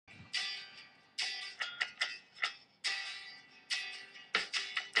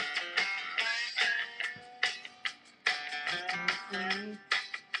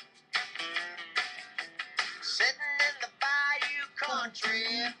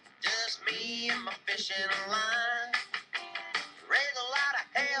and my fishing line. Raise a lot of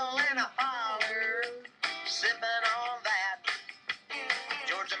hell and a holler, sipping on that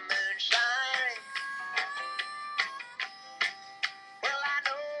Georgia moonshine. Well, I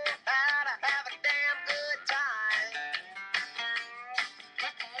know how to have a damn good time.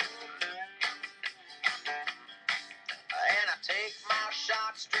 And I take my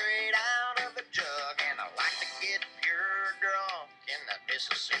shot straight out of the jug, and I like to get pure drunk in the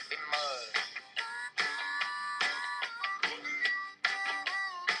Mississippi mud.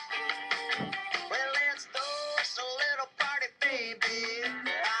 Well, let's throw us a little party, baby.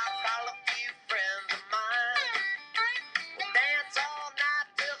 I'll call a few friends of mine. We'll dance all night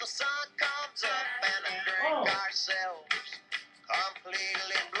till the sun comes up and drink ourselves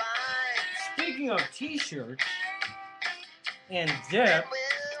completely blind. Speaking of t-shirts and dip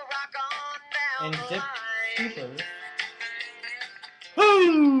We'll rock on down and the dip line. keepers,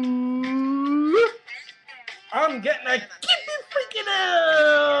 I'm getting a keep it freaking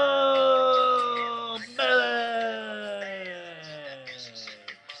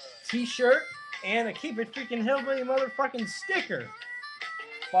t-shirt and a keep it freaking hillbilly motherfucking sticker.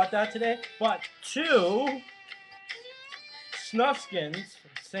 Bought that today. Bought 2 snuff skins,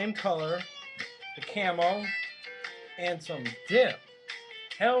 same color, the camo, and some dip.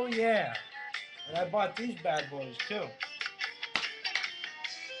 Hell yeah. And I bought these bad boys too.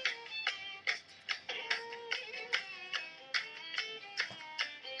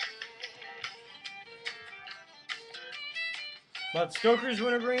 But Stokers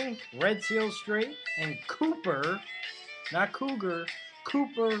wintergreen, redseal straight, and Cooper, not Cougar,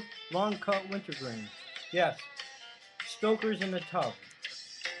 Cooper long cut wintergreen. Yes, Stokers in the tub.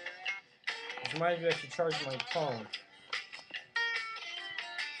 Which reminds me I should charge my phone. Well,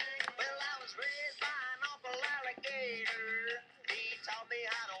 I was raised by an Uncle Alligator. He taught me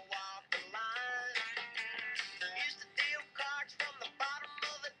how to walk the line. Used to deal cards from the bottom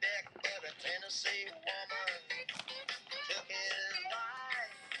of the deck, but a Tennessee woman took his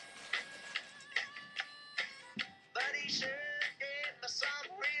life. But he sure gave me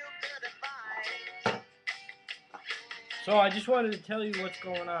some real good advice. So I just wanted to tell you what's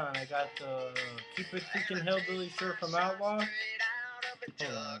going on. I got the Keep It Freaking Hillbilly shirt from Outlaw.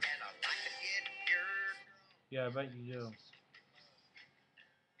 Hold on. Yeah, I bet you do.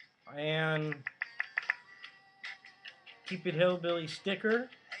 And Keep It Hillbilly sticker.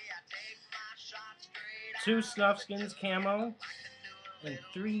 2 snuff skins camo. And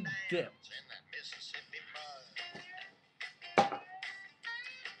 3 dip.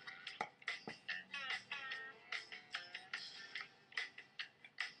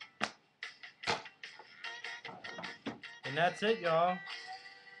 And that's it, y'all.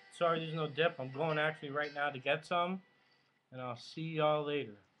 Sorry there's no dip. I'm going actually right now to get some. And I'll see y'all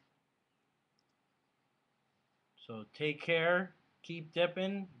later. So take care. Keep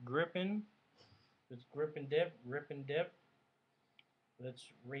dipping. Gripping. It's grip and dip. Rip and dip. Let's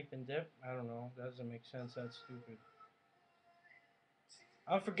rape and dip. I don't know. That doesn't make sense. That's stupid.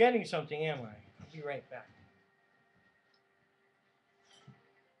 I'm forgetting something, am I? I'll be right back.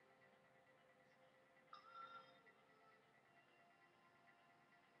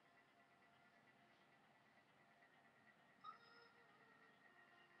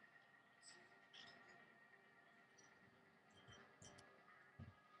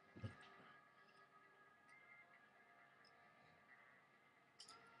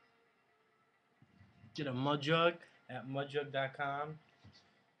 Get a mud jug at mudjug.com.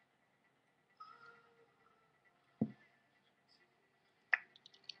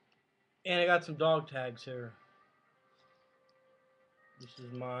 And I got some dog tags here. This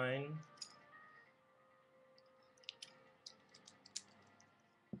is mine.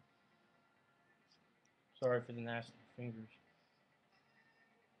 Sorry for the nasty fingers.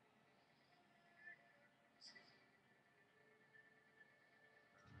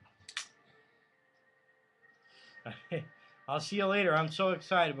 I'll see you later. I'm so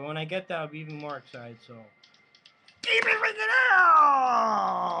excited, but when I get that, I'll be even more excited. So, keep it freaking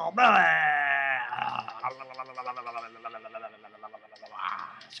out!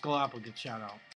 Skull Apple gets shout out.